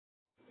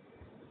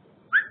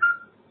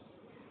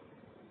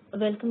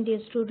Welcome, dear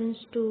students,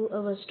 to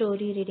our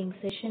story reading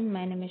session.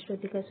 My name is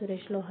Shrutika S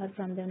Lohar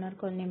from the Lohar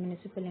Colony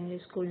Municipal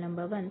English School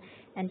number 1,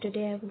 and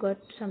today I've got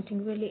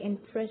something really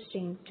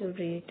interesting to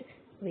read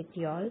with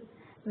y'all.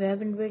 We have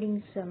been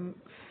reading some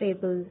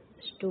fable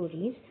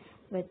stories,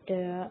 but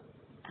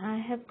I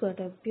have got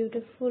a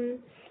beautiful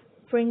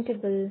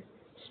printable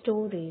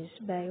stories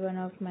by one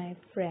of my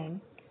friend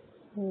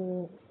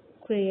who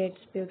creates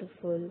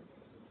beautiful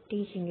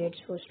teaching aids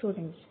for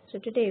students. So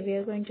today we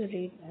are going to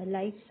read a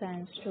life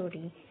science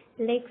story,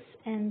 Lakes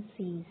and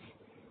Seas.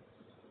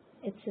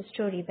 It's a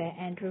story by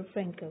Andrew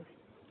Frankel.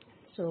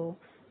 So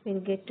we'll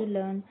get to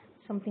learn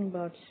something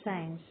about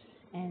science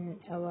and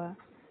our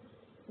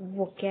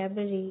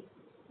vocabulary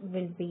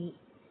will be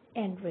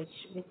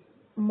enriched with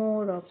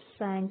more of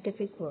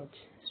scientific words.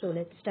 So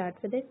let's start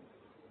with it.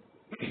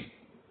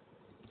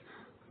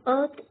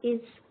 Earth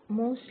is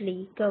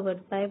mostly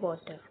covered by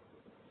water.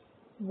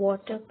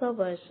 Water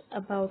covers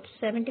about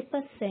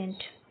 70%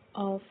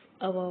 of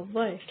our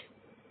world.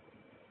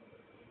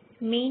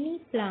 Many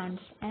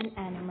plants and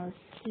animals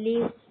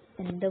live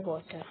in the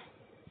water.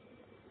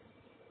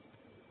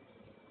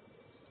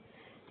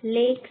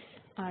 Lakes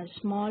are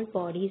small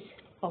bodies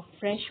of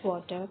fresh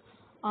water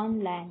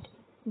on land.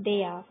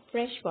 They are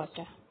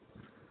freshwater.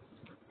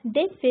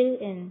 They fill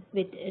in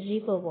with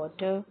river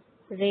water,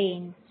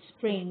 rain,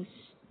 springs,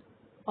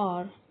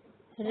 or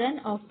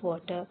runoff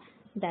water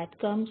that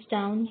comes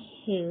down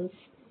hills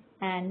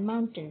and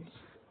mountains.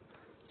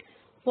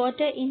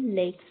 Water in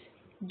lakes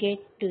get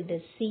to the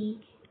sea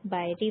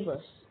by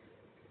rivers.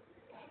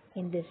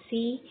 In the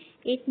sea,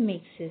 it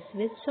mixes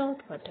with salt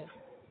water.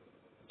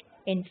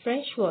 In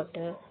fresh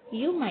water,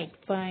 you might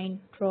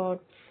find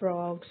trout,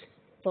 frogs,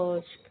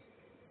 perch,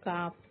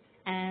 carp,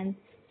 and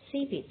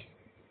seaweed.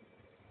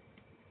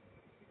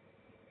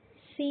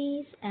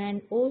 Seas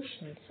and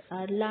oceans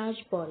are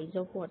large bodies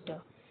of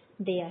water.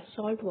 They are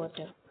salt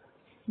water.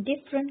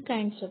 Different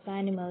kinds of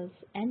animals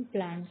and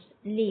plants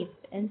live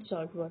in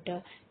salt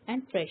water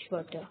and fresh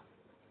water.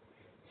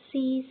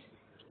 Seas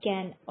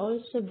can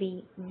also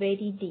be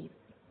very deep,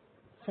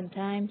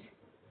 sometimes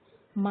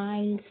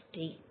miles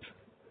deep.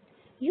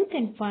 You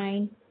can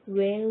find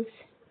whales,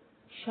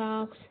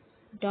 sharks,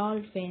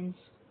 dolphins,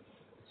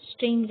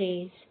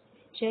 stingrays,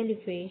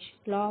 jellyfish,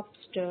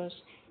 lobsters,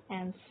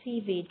 and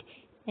seaweed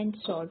in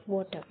salt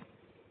water.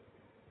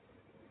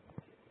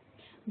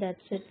 That's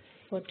it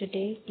for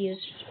today, dear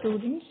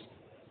students.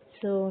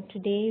 So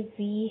today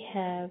we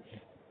have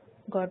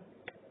got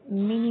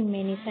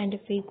many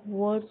scientific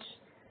words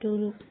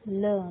to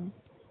learn.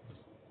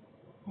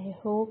 I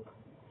hope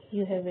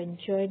you have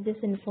enjoyed this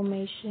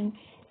information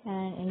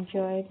and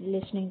enjoyed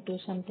listening to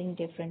something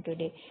different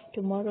today.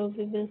 Tomorrow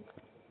we will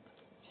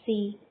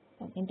see,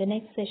 in the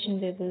next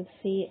session we will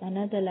see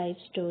another life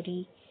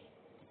story,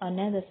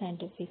 another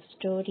scientific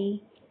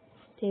story.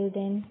 Till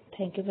then,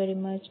 thank you very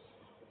much.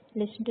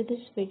 Listen to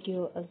this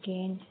video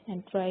again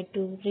and try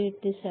to read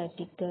this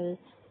article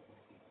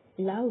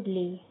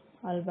loudly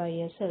all by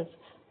yourself.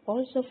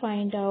 Also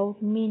find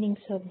out meanings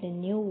of the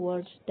new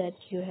words that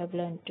you have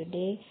learned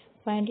today.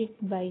 Find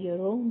it by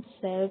your own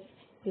self.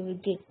 You will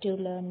get to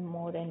learn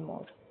more and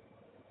more.